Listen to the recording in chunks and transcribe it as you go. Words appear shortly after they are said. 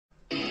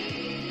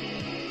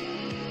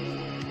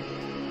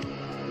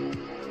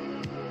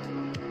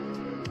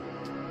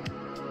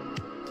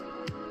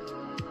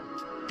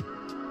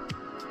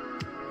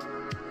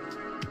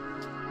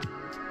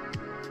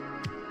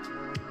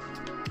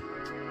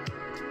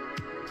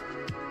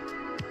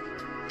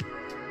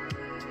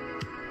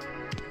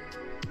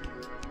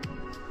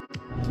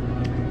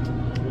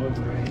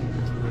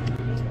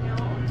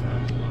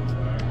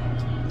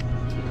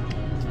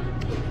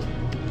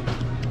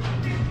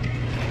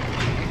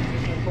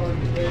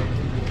Good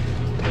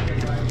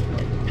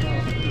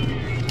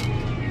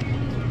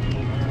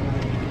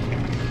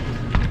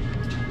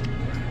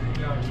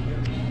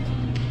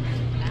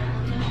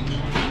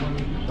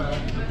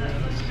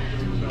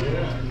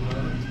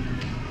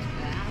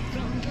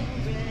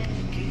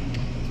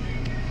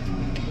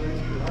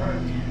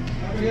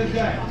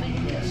day.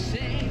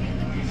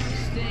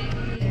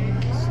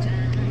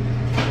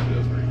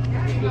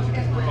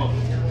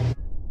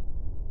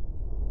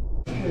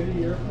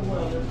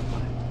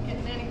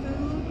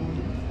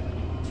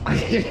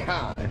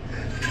 Yeah.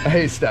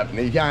 Hey,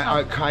 Stephanie.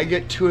 Yeah, can I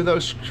get 2 of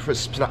those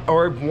crisps,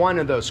 or 1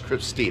 of those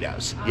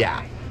Cristitos?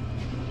 Yeah.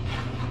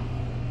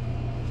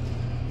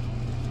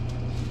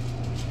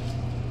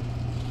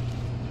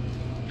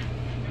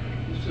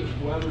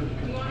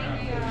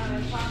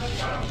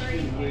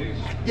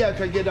 Yeah,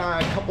 could I get a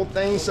couple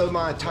things of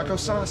my taco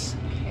sauce?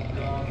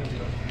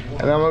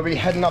 And I'm gonna be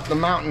heading up the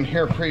mountain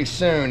here pretty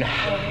soon. Oh,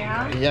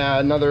 yeah? Yeah,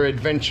 another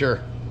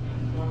adventure.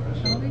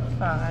 That'll be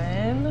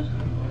fun.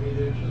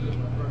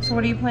 So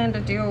what do you plan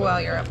to do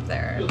while you're up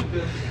there?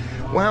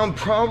 Well, I'm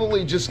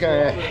probably just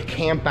gonna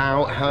camp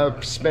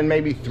out, spend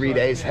maybe 3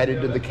 days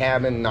headed to the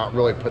cabin, not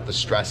really put the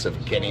stress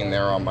of getting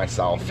there on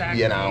myself,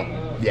 Exactly. you know?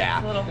 Yeah.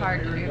 It's a little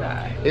hard to do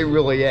that. It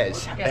really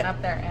is. Getting up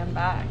there and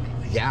back.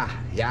 Yeah,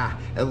 yeah.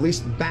 At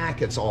least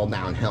back, it's all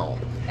downhill.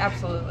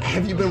 Absolutely.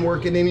 Have you been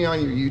working any on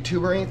your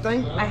YouTube or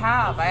anything? I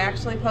have. I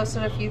actually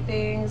posted a few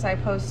things. I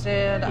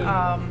posted,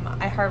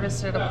 I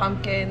harvested a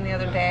pumpkin the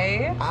other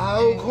day.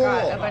 Oh, cool.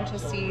 Got a bunch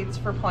of seeds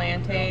for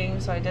planting,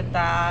 so I did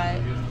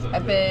that.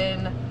 I've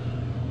been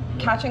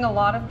catching a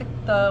lot of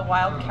the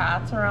wild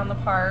cats around the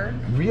park.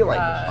 Really?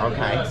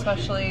 Okay.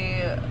 Especially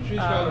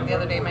the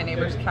other day, my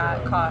neighbor's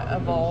cat caught a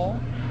vole.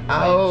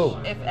 Oh.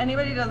 Which, if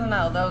anybody doesn't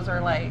know, those are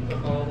like,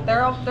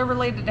 they're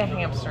related to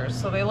hamsters,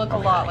 so they look a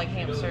lot like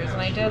hamsters. And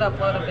I did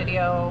upload a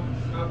video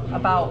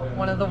about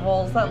one of the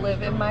voles that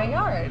live in my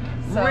yard.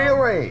 So,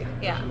 Really?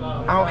 Yeah.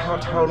 Oh, how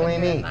totally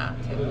I've been doing neat.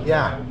 that, too.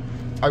 Yeah.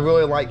 I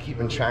really like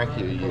keeping track of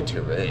your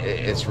YouTube.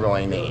 It's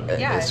really neat.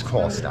 Yeah, It's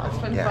cool been, stuff. It's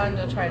been Yeah. fun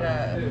to try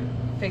to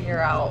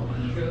figure out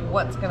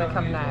what's gonna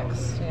come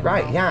next. You know?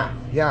 Right, yeah,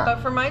 yeah.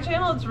 But for my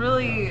channel, it's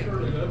really,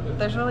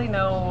 there's really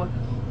no,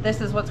 this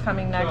is what's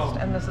coming next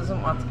and this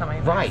isn't what's coming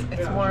next. Right.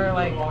 It's more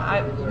like,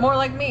 more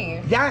like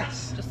me.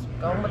 Yes. Just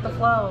going with the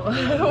flow.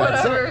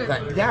 That's Whatever. it.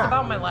 Yeah. It's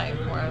about my life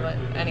more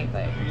than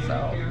anything,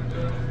 so.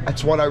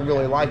 That's what I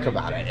really like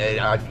about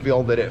it. I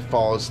feel that it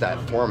follows that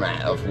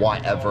format of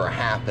whatever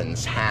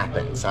happens,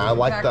 happens. I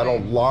like that a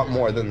lot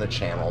more than the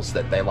channels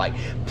that they like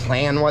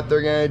plan what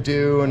they're gonna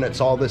do and it's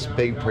all this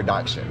big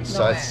production.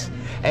 So it's,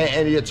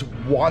 and it's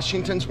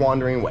Washington's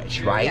Wandering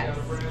Witch, right? Yes.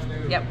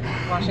 Yep.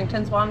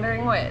 Washington's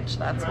Wandering Witch.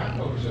 That's me.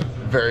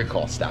 Very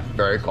cool stuff.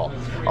 Very cool.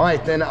 All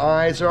right, then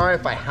is it all right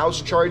if I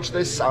house charge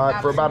this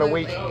for about a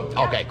week?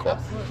 Yeah, Okay, cool.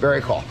 absolutely.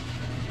 Very cool.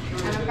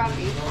 And I've got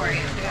these for you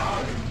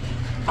too.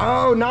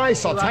 Oh,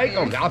 nice. I'll take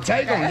them. I'll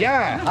take them.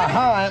 Yeah.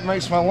 Haha, that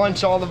makes my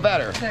lunch all the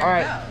better. There All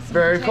right. you go.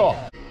 Very cool.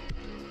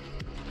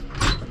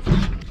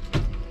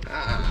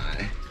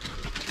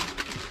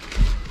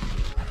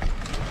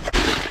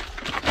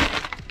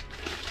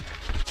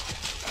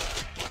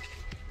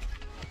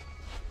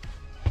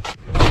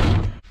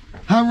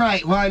 All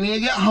right, well, I need to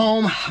get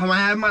home. I'm gonna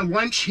have my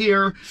lunch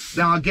here,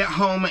 then I'll get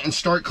home and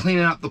start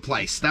cleaning up the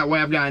place. That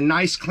way I've got a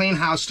nice clean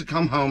house to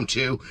come home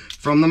to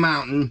from the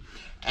mountain.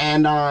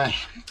 And I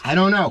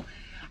don't know,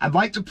 I'd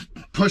like to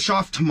push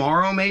off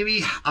tomorrow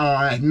maybe,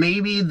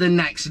 maybe the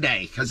next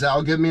day, because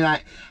that'll give me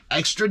that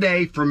extra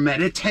day for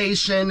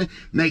meditation,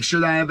 make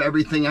sure that I have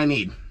everything I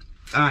need.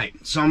 All right,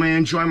 so I'm gonna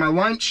enjoy my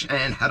lunch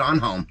and head on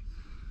home.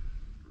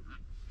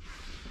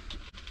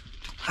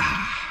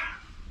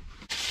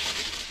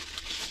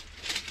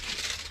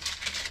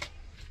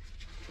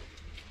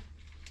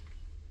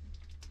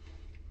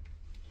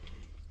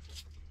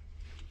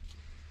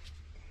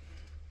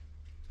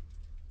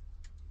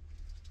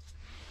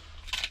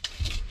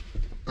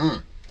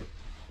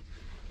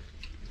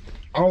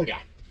 Oh yeah.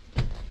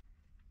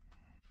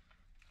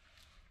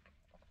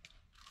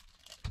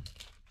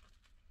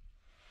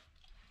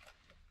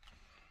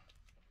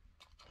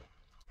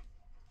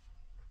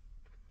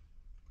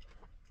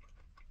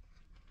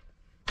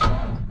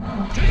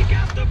 Take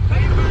out the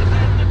papers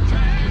and the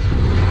trash.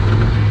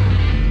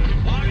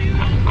 Or you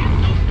don't get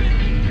no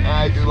spinning.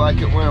 I do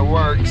like it when it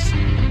works.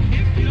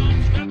 If you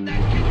don't scrub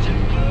that kitchen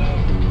floor,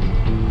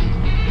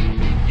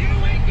 you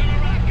ain't gonna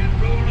rock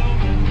and roll no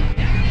more.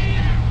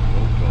 Yeah.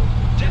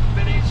 Just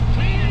finish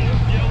cleaning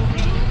up your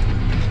room.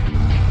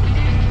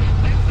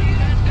 Let's see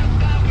that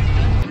dust out with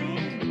the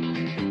broom.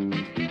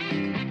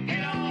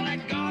 Get all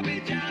that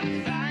garbage out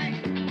of sight.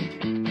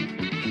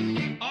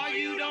 Or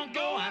you don't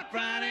go out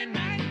Friday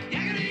night.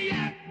 Yakety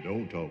yak.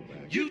 Don't talk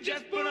back. You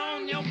just put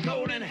on your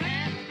coat and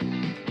hat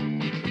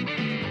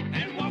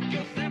and walk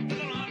yourself to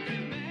the laundry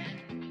mat.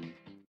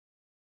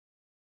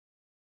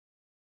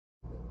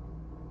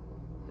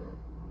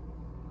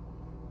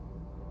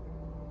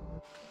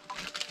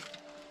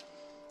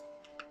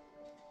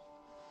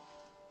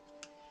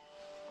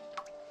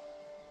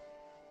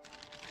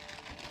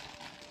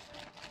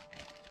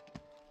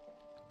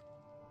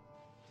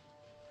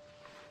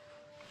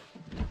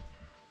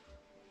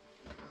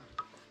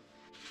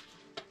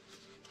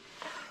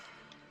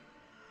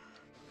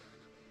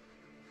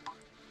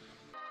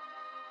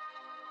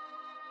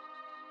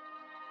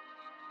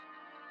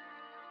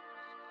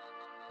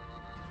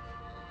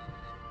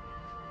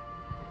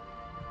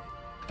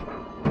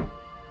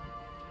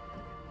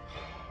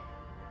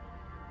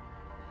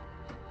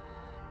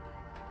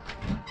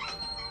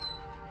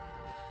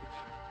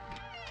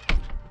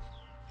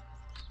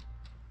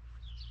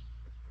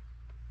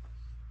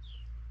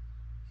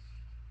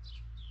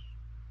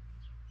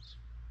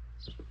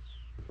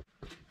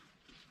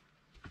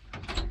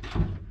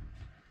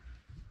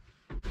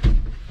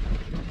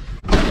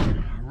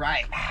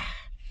 right.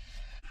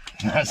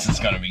 This is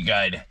gonna be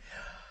good.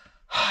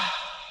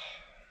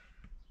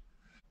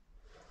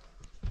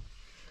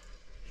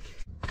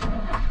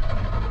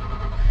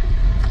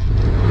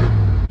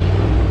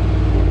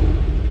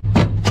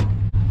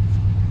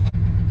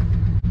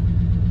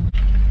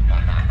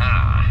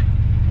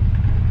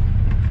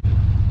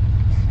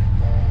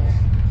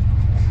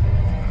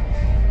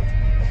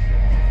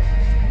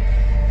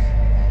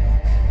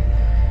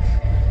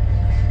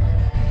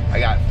 I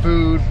got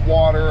food,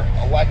 water,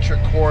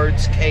 electric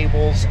cords,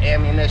 cables,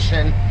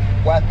 ammunition,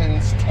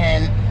 weapons,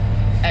 tent,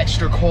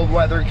 extra cold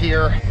weather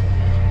gear.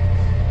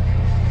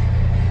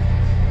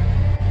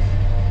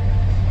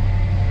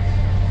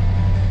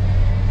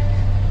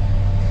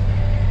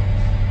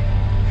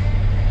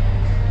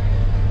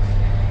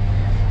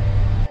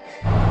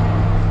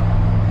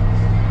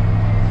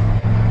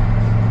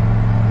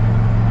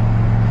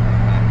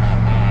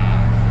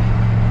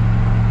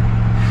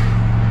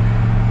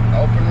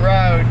 Open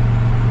road.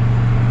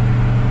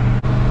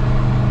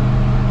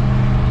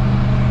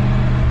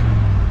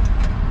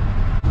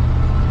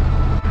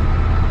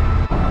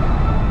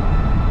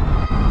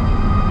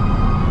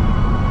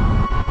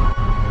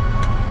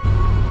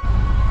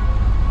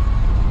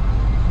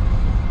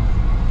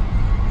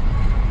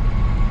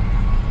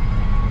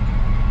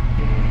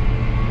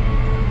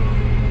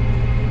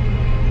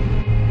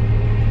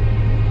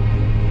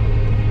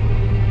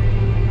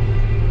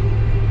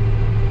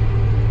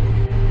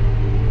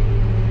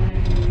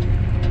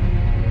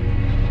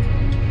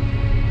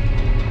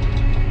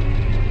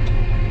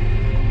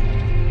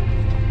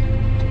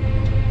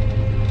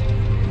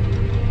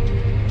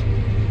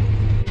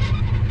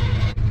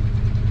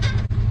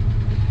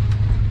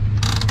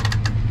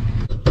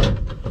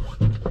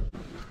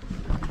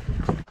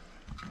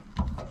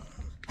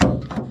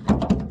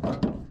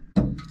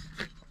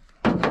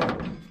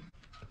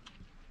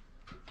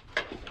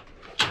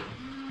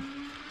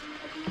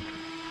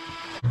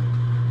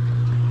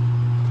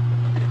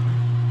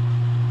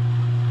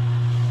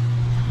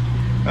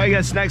 I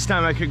guess next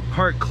time I could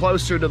park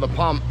closer to the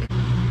pump.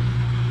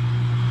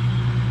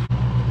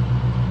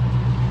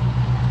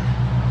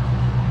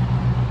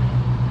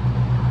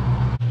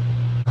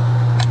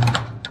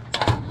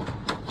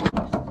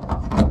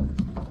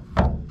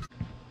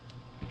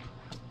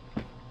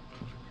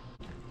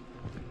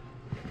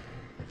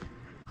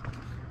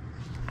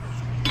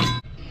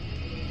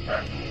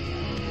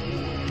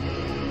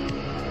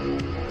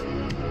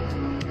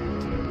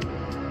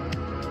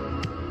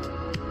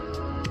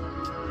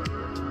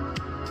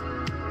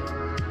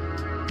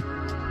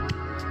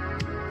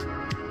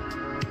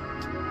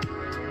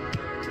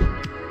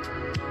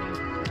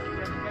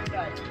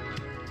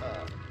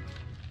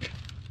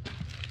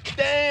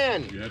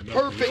 Dan,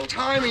 perfect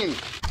timing.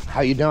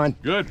 How you doing?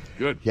 Good,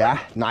 good. Yeah,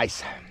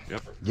 nice.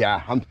 Yep.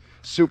 Yeah, I'm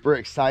super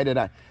excited.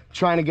 I'm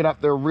trying to get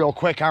up there real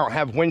quick. I don't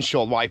have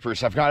windshield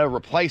wipers. I've got a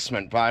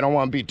replacement, but I don't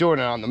want to be doing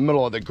it on the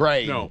middle of the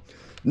grade. No.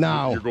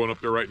 No. You're going up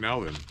there right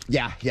now then?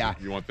 Yeah, yeah.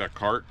 You want that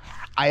cart?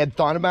 I had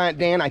thought about it,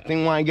 Dan. I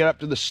think when I get up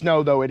to the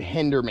snow, though, it'd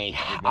hinder me.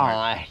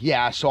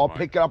 Yeah, so I'll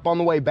pick it up on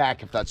the way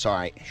back if that's all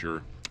right.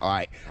 Sure. All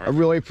right. I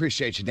really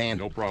appreciate you, Dan.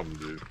 No problem,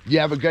 dude. You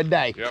have a good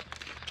day. Yep.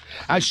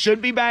 I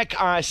should be back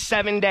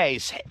 7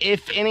 days.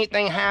 If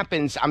anything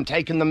happens, I'm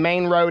taking the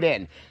main road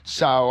in.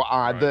 So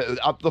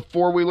up the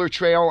four-wheeler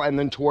trail and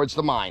then towards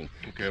the mine.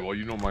 Okay, well,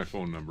 you know my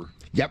phone number.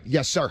 Yep,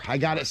 yes, sir. I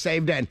got it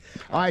saved in.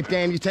 All right,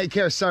 Dan, you take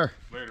care, sir.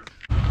 Later.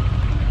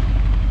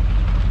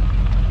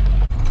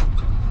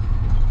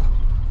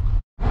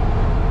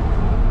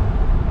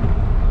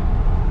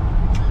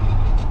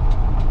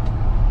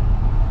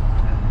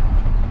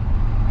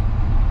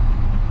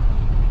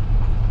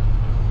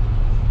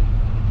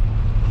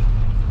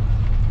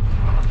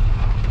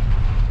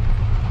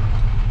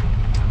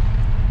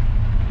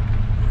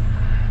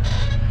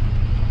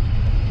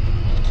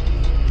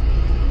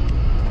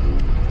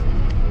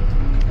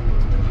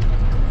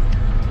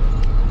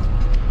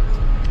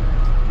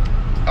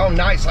 Oh,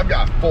 nice. I've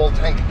got a full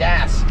tank of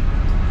gas.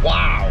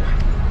 Wow.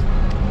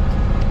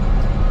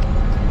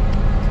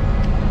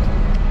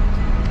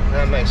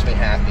 That makes me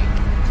happy.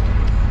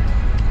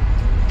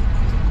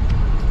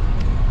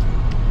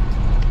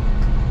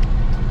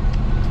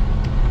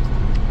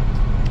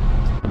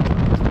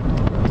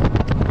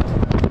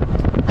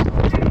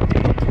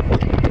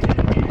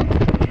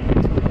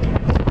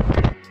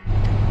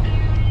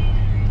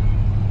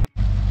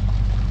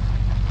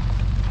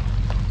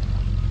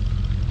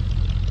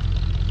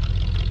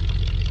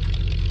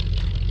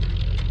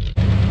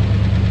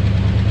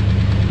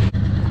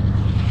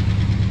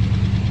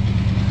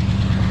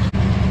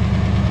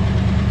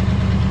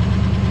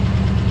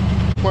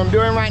 What I'm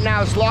doing right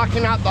now is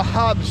locking out the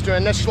hubs to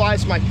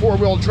initialize my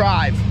four-wheel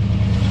drive.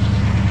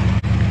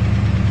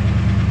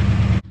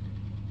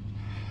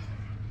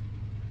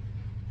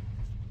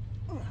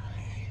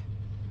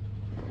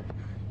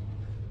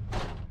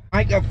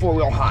 Might go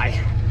four-wheel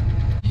high.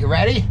 You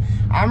ready?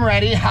 I'm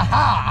ready.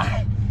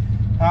 Ha-ha!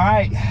 All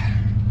right.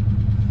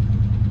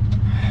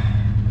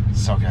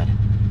 So good.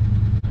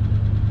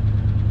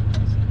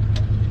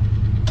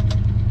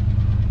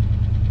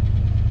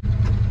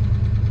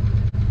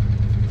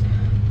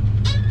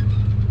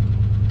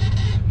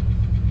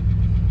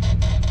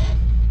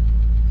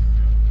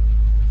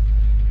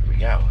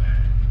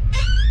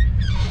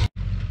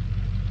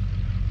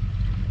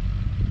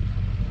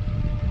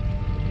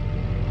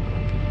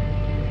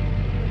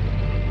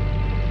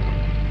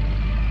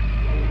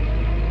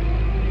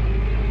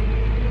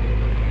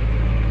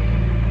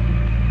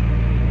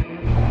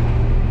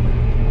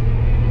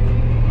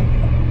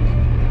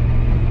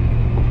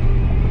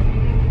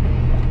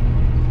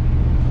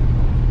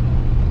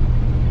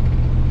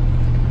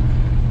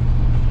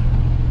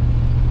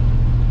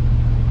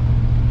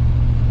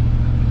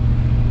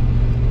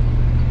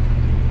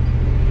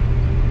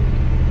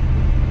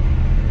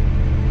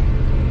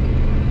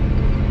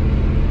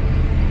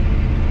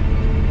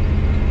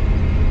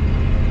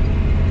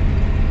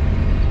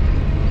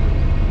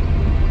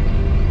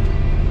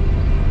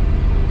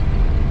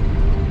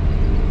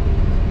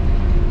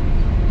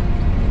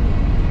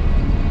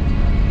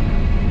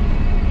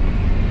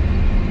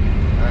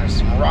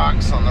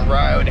 rocks on the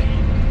road.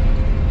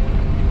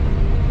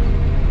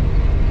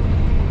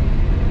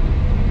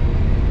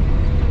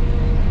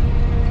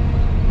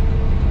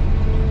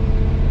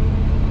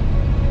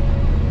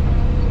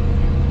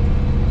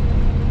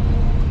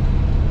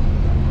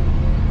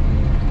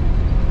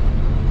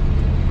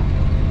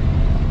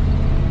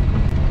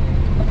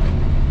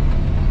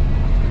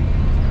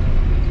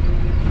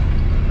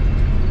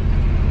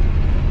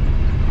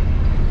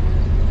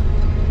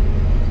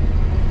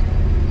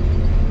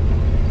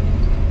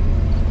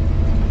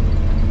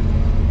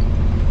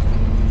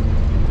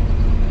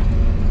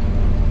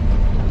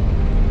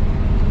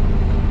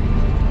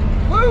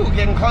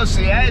 Getting close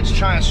to the edge,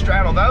 trying to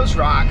straddle those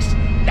rocks.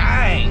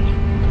 Dang!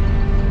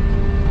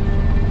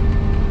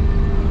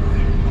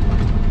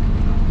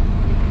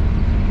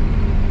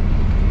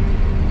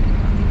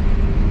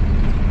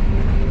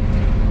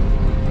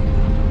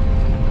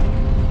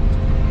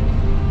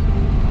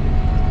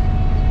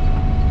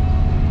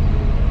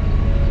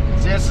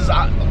 See, this is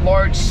a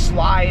large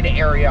slide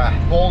area.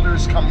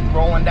 Boulders come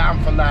rolling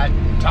down from that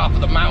top of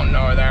the mountain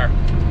over there.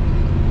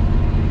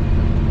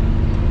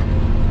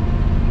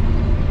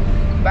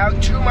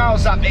 About 2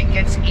 miles up, it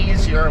gets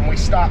easier and we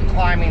stop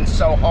climbing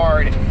so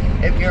hard.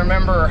 If you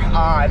remember,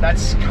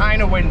 that's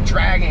kind of when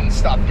dragging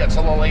stuff gets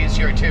a little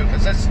easier too,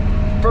 because this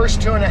first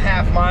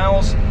 2.5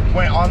 miles,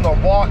 when on the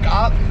walk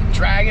up,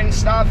 dragging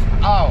stuff,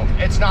 oh,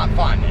 it's not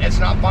fun. It's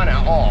not fun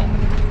at all.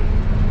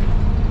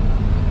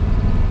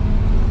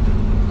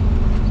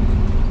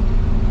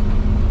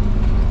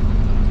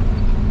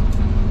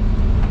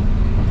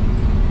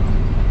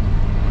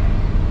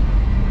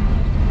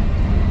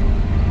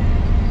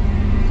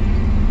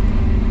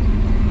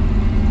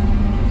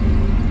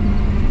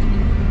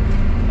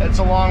 It's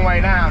a long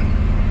way down.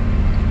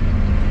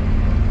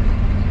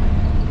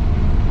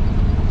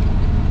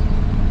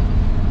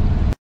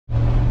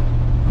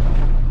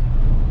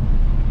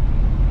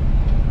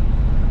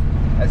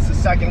 That's the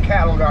second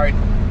cattle guard.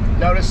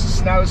 Notice the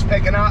snow's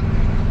picking up.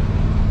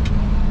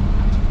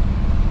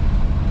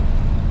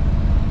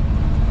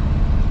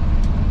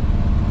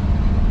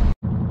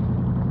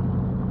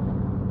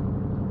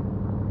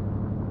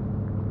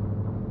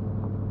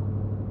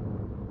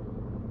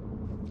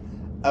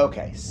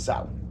 Okay,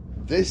 so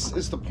this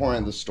is the point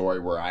of the story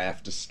where I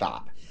have to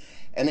stop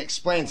and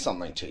explain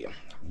something to you.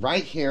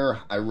 Right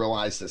here, I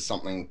realize that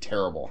something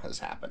terrible has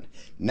happened.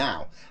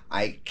 Now,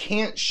 I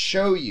can't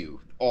show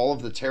you all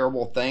of the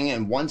terrible thing,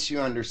 and once you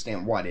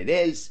understand what it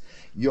is,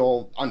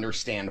 you'll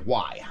understand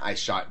why. I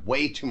shot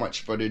way too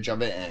much footage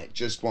of it, and it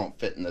just won't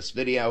fit in this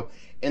video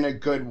in a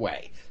good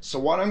way. So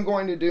what I'm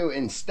going to do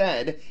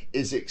instead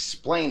is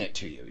explain it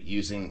to you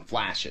using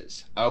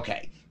flashes.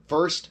 Okay,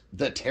 first,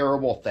 the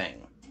terrible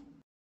thing.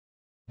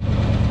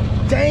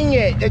 Dang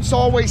it, it's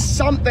always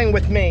something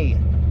with me.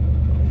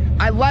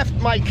 I left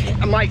my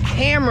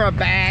camera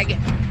bag,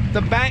 the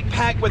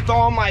backpack with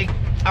all my,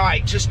 all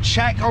right, just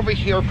check over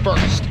here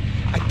first.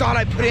 I thought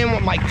I put it in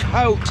with my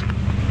coat.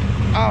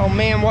 Oh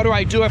man, what do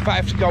I do if I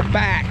have to go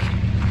back?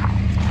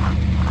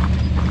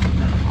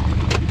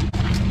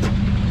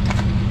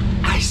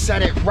 I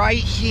set it right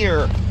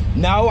here.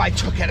 No, I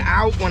took it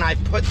out when I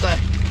put the,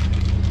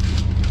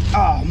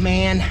 oh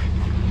man,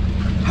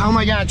 how am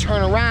I gonna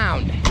turn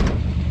around?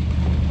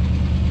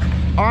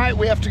 All right,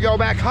 we have to go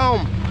back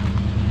home.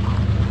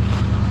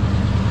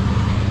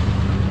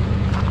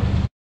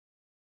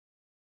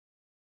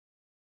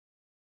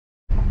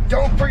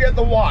 Don't forget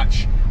the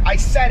watch. I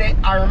said it,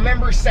 I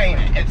remember saying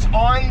it. It's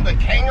on the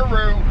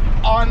kangaroo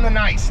on the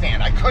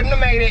nightstand. I couldn't have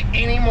made it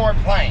any more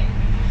plain.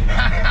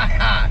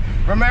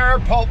 Remember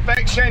Pulp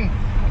Fiction?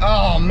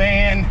 Oh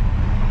man,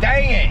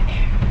 dang it.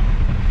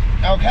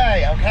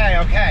 Okay,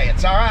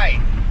 it's all right.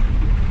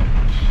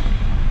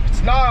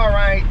 It's not all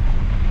right.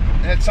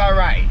 It's all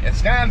right. It's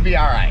gonna be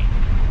all right.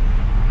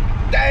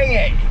 Dang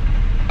it.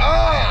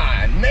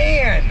 Ah,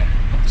 man.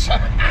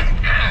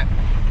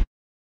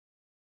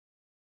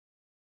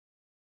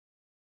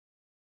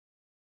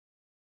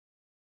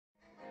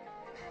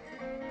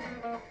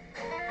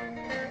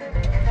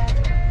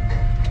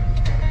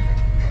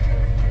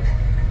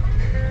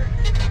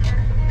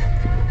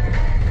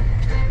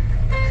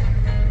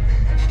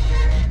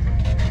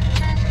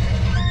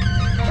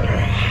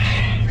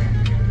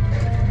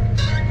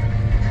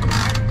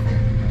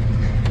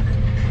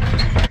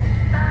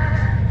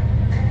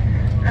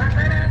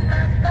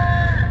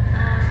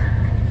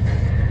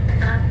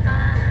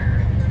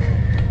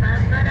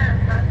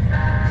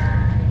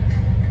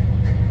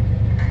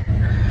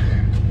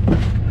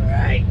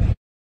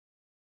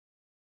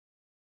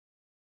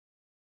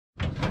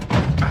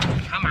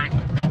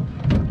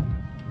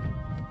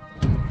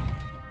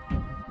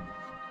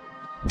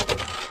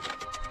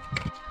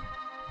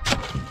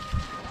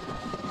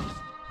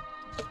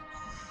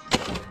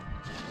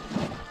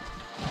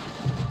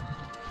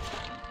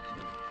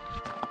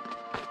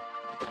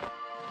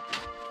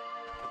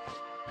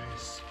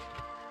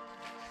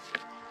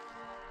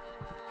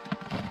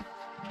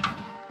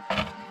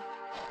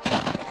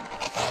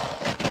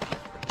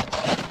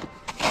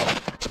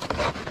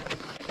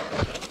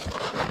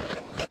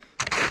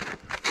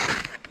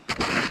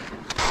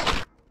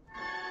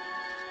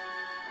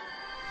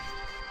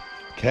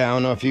 Okay, I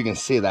don't know if you can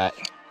see that.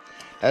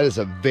 That is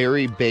a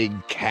very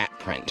big cat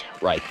print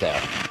right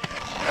there.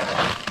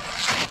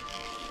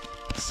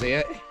 See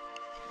it?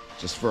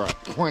 Just for a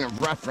point of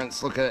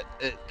reference, look at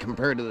it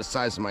compared to the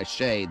size of my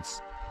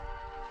shades.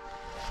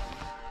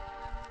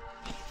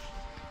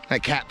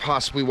 That cat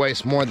possibly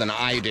weighs more than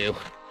I do.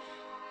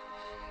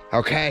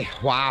 Okay,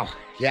 wow,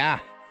 yeah.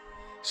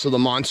 So the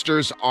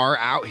monsters are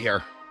out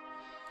here.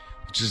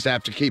 We just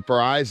have to keep our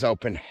eyes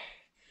open.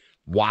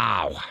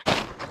 Wow.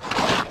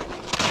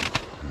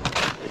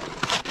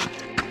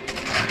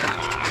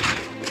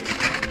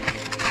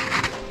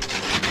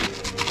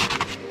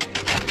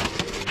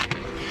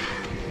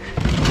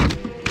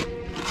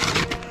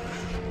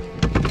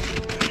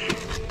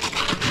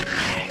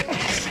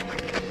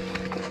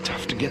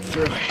 Tough to get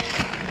through.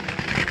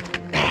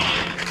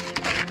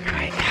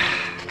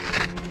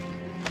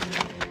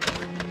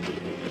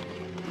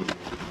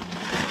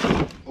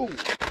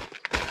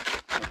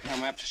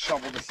 To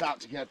shovel this out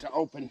to get it to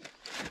open.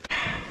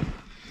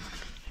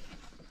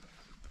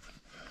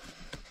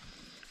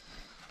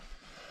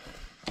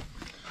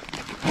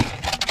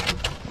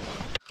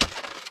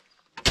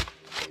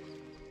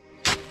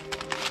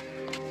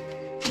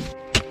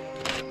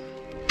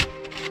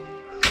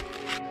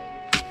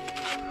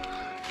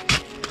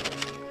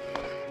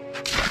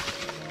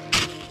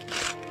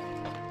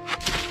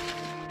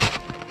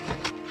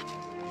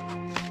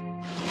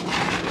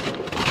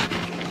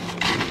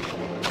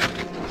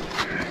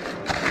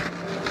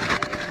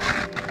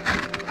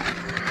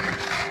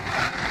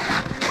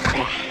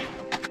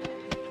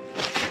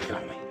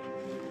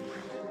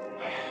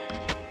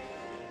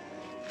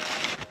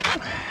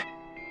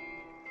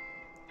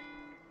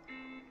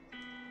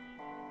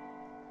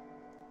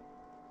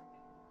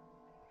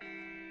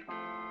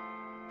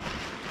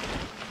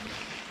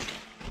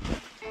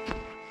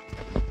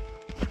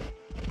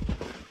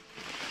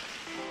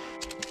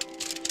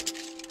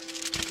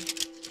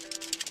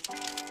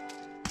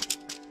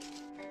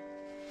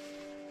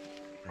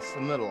 The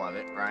middle of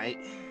it, right?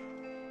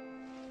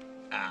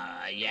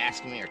 You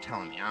asking me or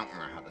telling me? I don't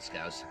remember how this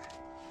goes.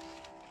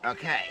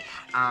 Okay,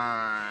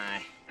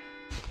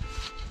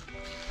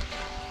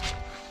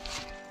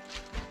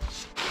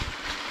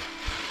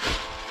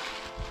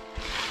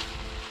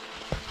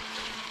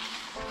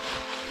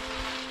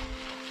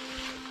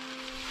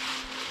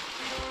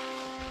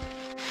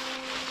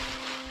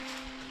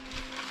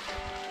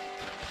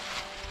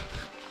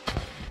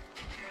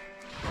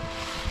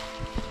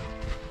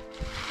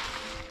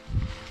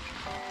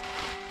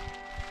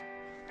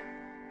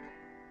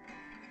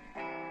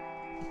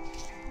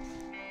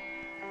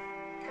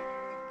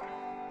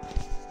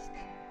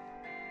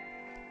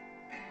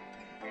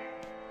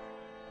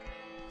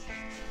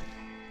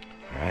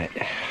 right.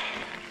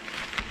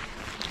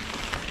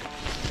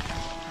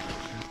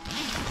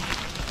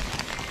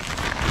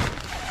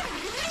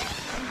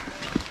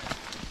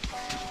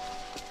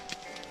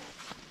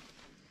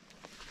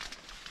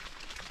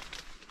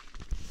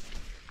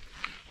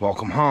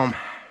 Welcome home.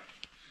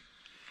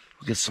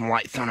 We'll get some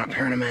light thrown up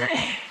here in a minute.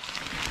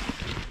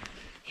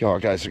 Y'all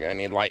guys are gonna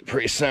need light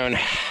pretty soon.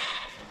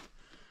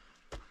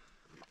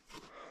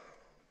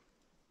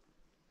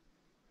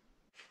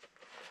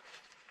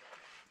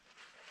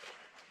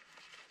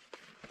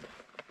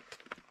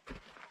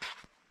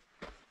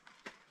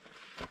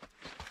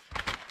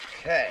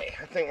 Okay,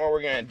 I think what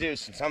we're gonna do,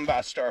 since I'm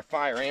about to start a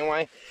fire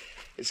anyway,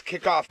 is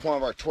kick off one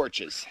of our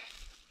torches.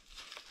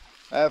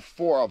 I have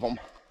 4 of them.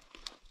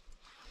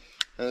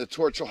 And the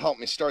torch will help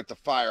me start the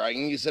fire. I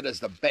can use it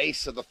as the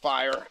base of the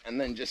fire and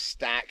then just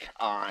stack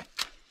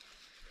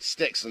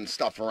sticks and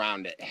stuff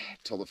around it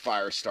till the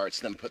fire starts,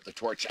 then put the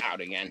torch out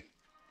again.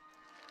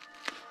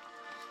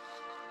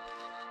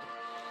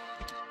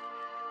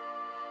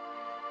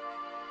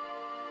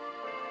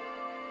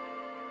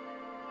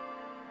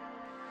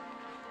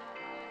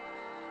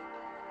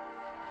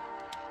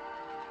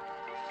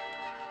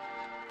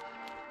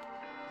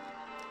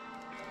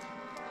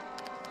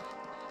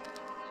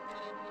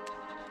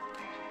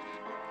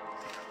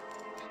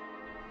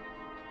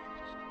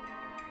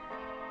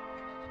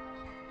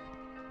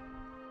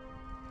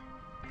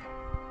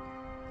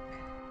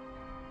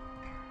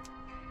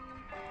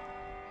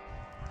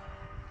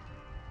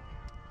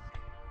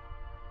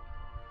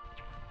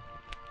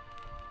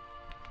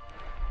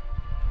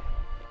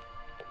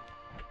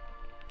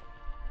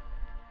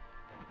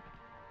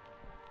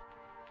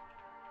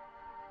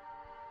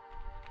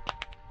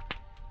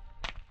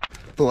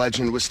 The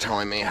legend was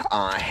telling me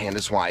and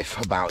his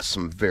wife about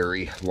some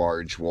very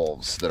large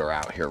wolves that are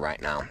out here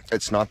right now.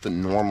 It's not the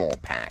normal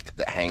pack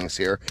that hangs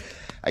here.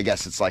 I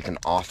guess it's like an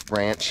off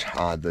branch.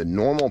 The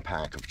normal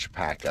pack of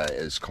Chopaka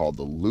is called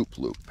the Loop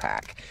Loop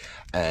pack,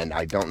 and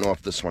I don't know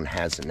if this one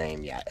has a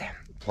name yet.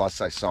 Plus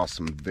I saw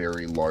some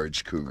very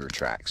large cougar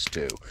tracks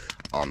too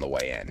on the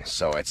way in.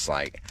 So it's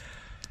like,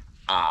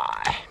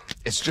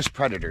 it's just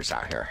predators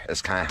out here.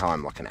 That's kind of how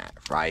I'm looking at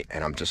it, right?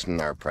 And I'm just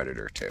another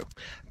predator too.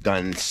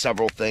 Done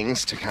several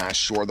things to kind of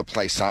shore the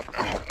place up.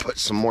 I'll put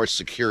some more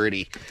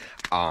security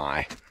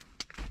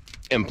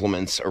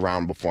implements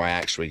around before I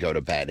actually go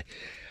to bed.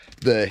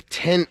 The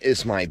tent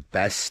is my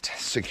best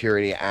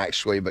security,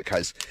 actually,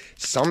 because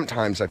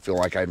sometimes I feel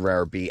like I'd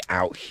rather be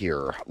out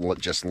here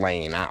just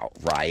laying out,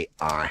 right?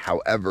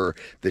 However,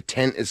 the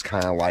tent is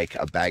kind of like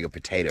a bag of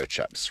potato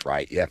chips,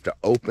 right? You have to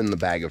open the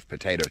bag of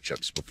potato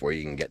chips before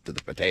you can get to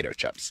the potato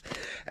chips.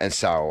 And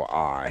so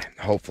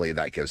hopefully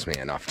that gives me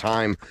enough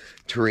time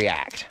to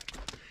react.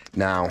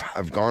 Now,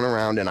 I've gone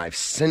around and I've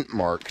scent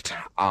marked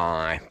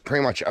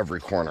pretty much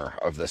every corner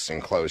of this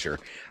enclosure.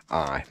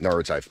 In other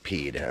words, I've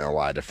peed in a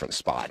lot of different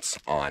spots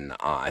on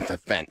the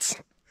fence.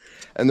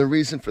 And the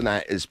reason for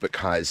that is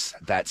because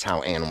that's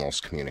how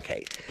animals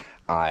communicate.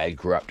 I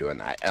grew up doing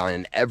that.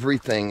 And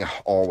everything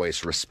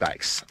always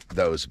respects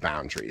those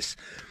boundaries.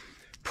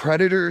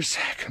 Predators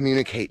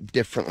communicate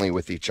differently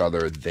with each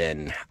other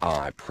than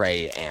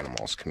prey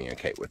animals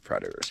communicate with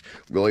predators.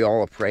 Really,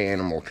 all a prey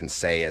animal can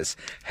say is,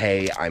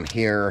 hey, I'm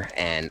here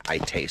and I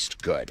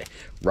taste good,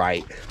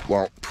 right?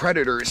 Well,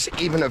 predators,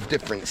 even of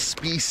different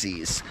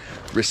species,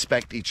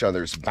 respect each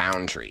other's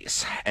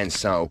boundaries. And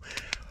so,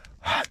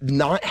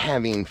 not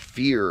having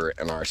fear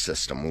in our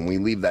system when we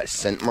leave that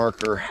scent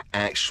marker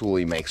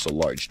actually makes a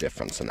large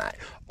difference in that.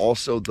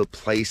 Also, the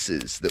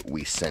places that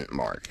we scent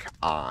mark,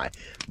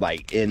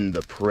 like in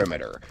the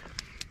perimeter.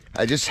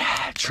 I just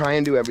try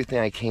and do everything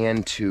I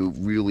can to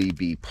really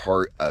be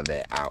part of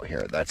it out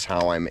here. That's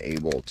how I'm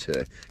able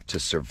to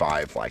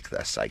survive like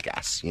this, I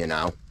guess, you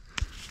know?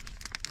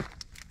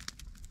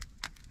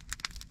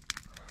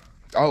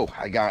 Oh,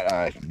 I got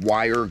a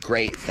wire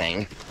grate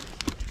thing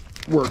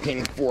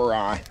working for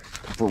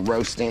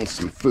roasting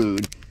some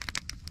food.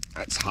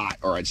 That's hot,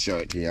 or I'd show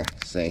it to you.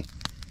 See?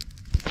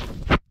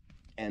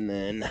 And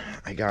then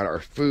I got our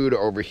food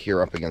over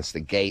here up against the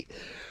gate.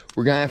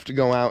 We're gonna have to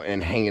go out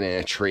and hang it in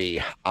a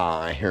tree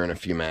here in a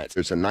few minutes.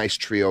 There's a nice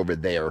tree over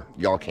there.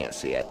 Y'all can't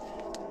see it.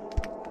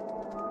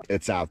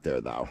 It's out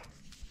there though.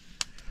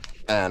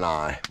 And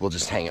we'll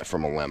just hang it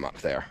from a limb up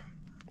there.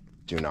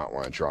 Do not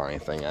want to draw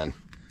anything in.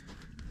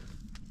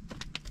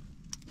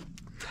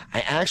 I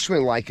actually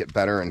like it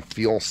better and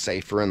feel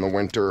safer in the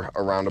winter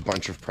around a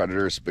bunch of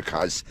predators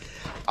because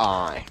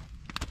I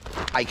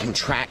can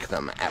track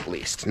them at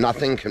least.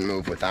 Nothing can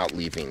move without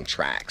leaving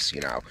tracks,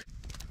 you know.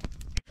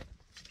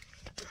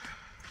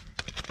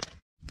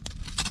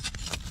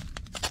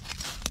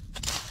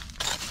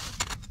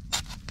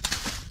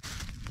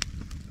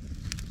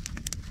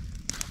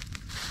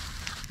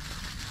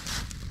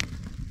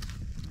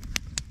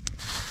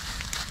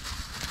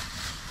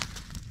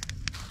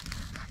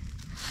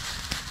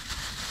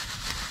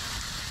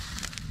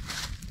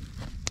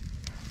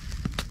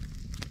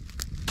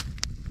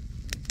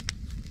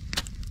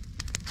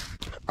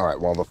 All right,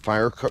 while the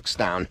fire cooks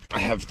down, I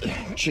have the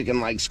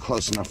chicken legs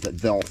close enough that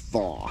they'll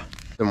thaw.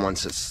 And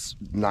once it's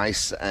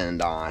nice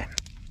and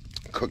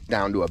cooked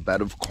down to a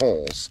bed of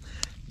coals,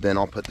 then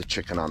I'll put the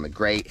chicken on the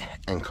grate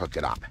and cook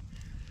it up.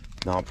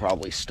 Now I'll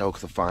probably stoke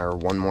the fire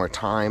one more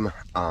time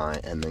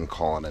and then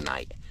call it a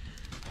night.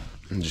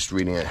 I'm just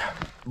reading a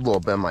little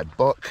bit of my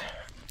book.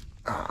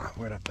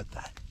 Where'd I put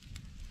that?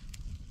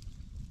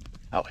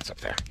 Oh, it's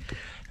up there.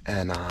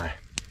 And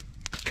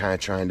kind of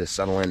trying to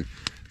settle in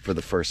for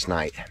the first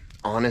night.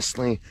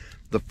 Honestly,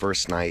 the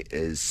first night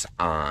is,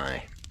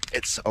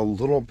 it's a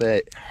little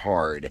bit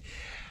hard.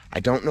 I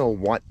don't know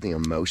what the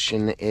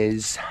emotion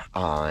is.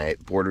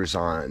 It borders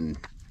on,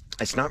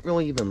 it's not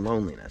really even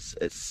loneliness.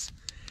 It's,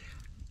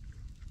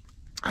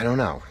 I don't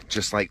know,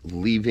 just like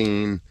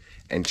leaving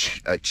and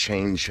a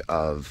change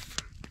of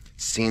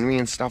scenery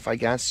and stuff, I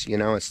guess. You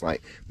know, it's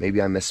like,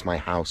 maybe I miss my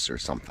house or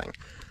something.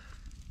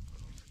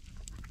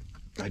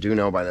 I do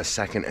know by the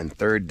second and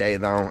third day,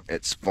 though,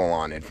 it's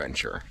full-on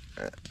adventure.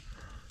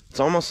 It's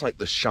almost like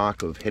the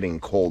shock of hitting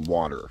cold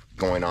water,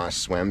 going on a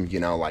swim, you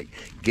know, like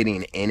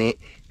getting in it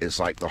is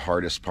like the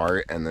hardest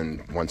part. And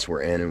then once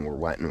we're in and we're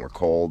wet and we're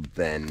cold,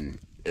 then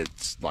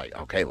it's like,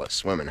 okay, let's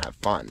swim and have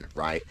fun,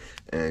 right?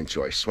 And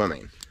enjoy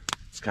swimming.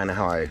 It's kind of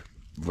how I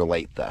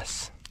relate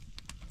this.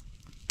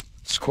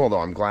 It's cool though.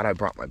 I'm glad I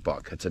brought my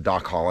book. It's a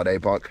Doc Holliday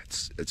book.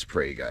 It's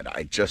pretty good.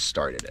 I just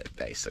started it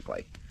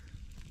basically.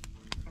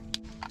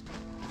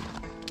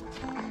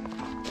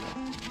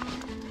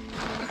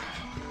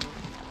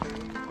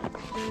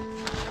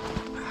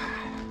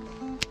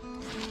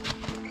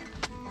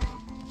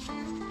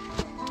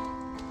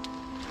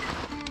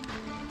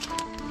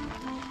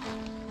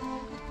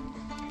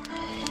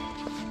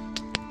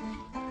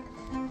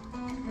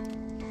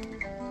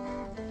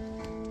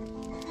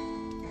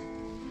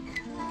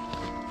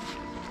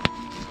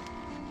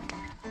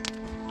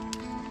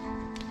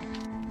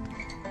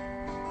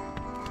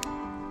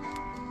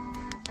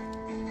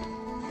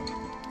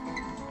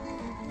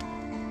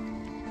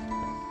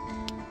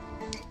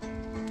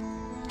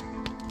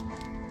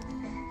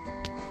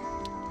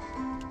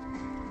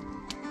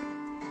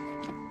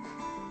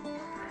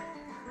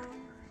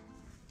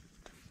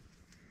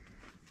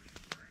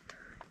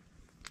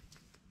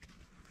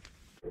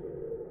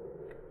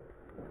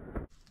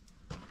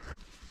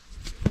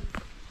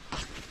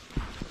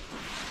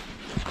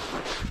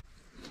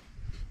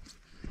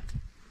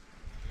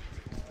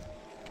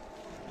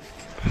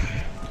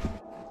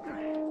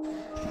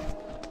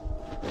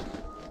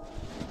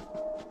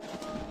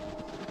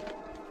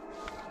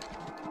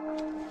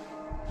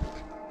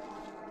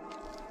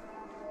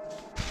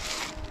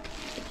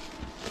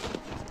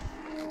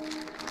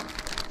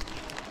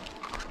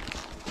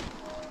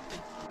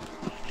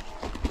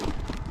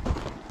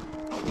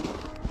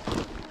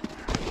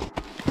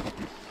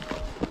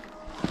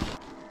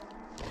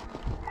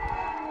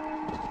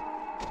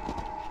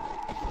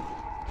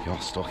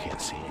 Still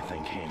can't see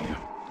anything, can you?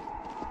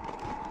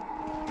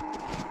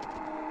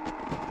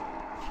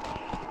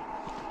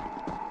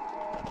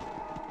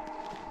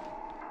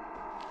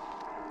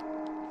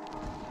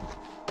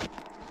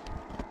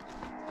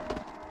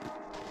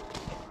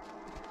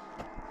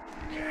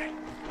 Okay,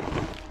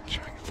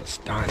 try to get this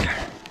done.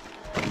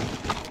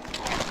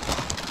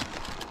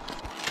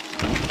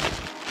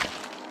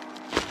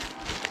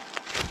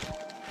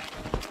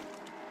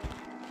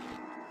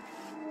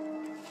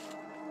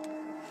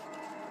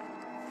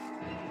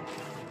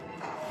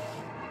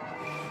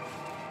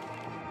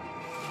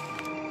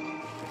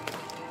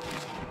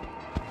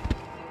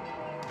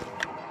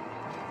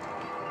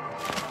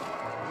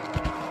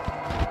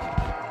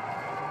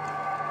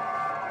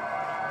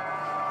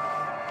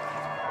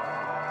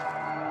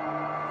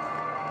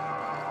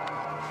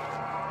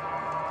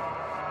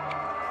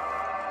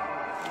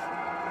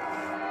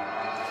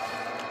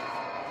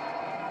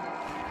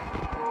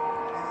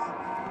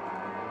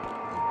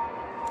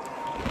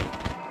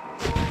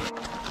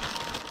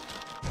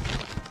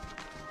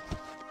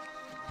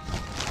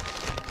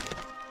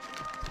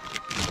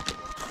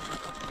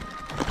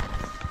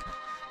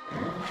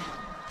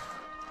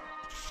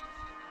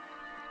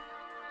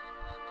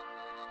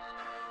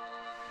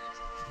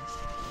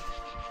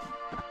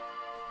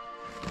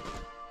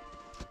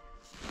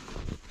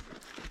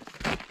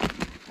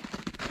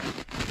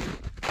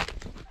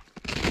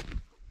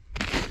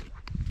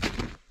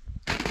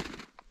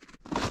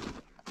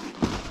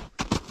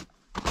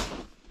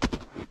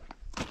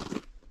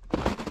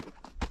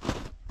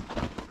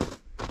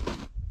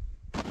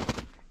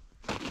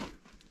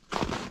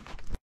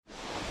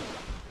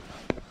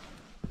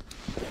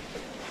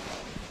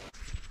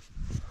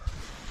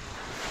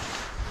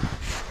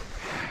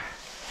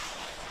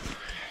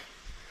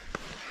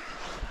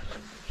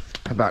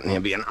 About need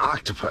to be an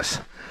octopus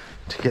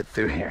to get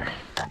through here.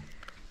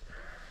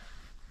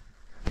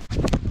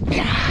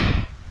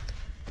 Yeah.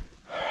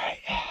 All right.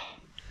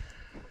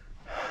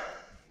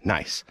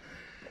 Nice.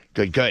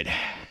 Good, good.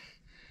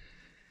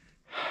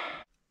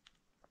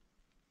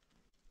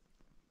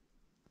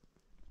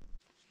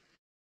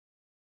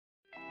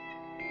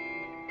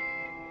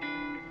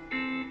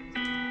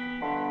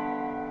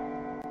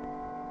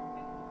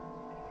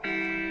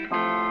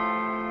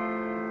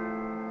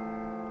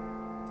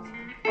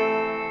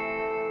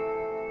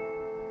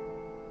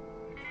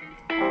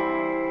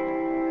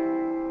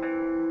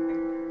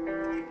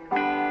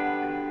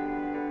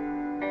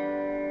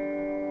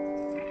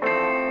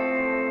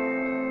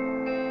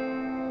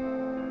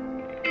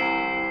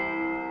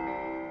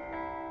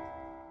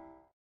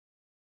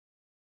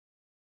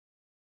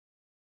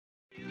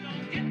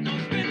 Get no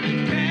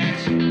spending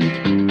cash.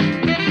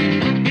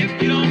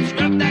 If you don't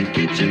scrub that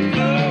kitchen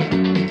floor,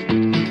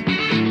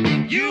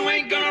 you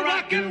ain't gonna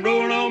rock and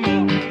roll no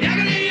more.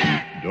 Yakety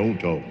yak. Don't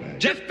talk back.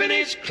 Just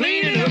finished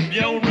cleaning up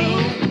your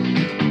room.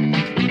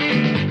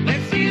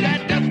 Let's see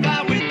that dust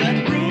fly with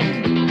that broom.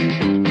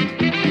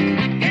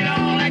 Get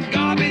all that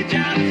garbage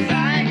out of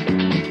sight.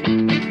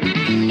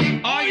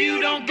 Or you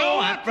don't go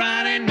out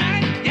Friday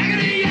night.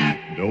 Yakety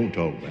yak. Don't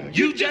talk back.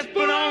 You just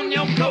put on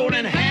your coat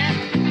and hat.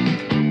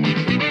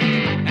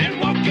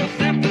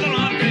 Yourself to the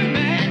laundry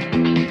mat.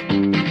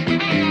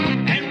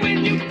 And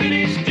when you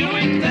finish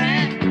doing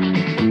that,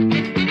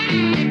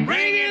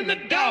 bring in the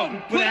dog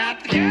and put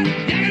out the cat.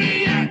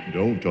 Yakety yak.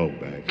 Don't talk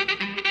back.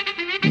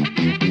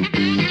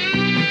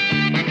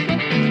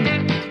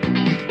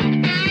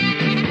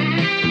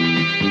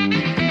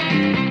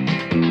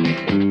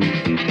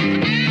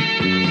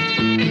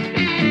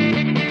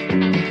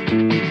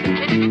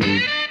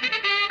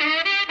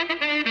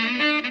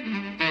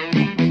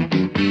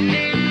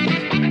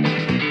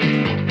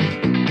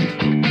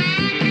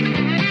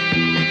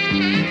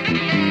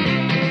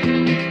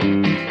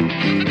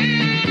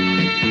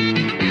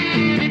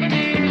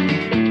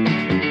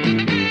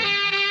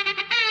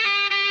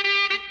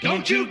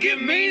 Don't you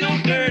give me no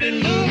dirty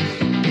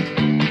looks.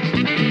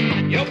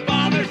 Your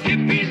father's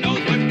hippie knows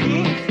what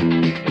cooks.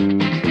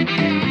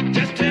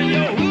 Just tell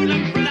your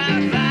hoodlum from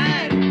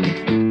outside,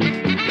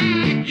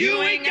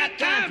 you ain't got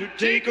time to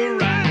take a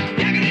ride.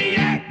 Yakety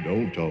yak.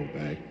 Don't talk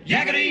back.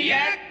 Yakety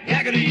yak,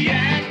 yakety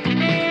yak.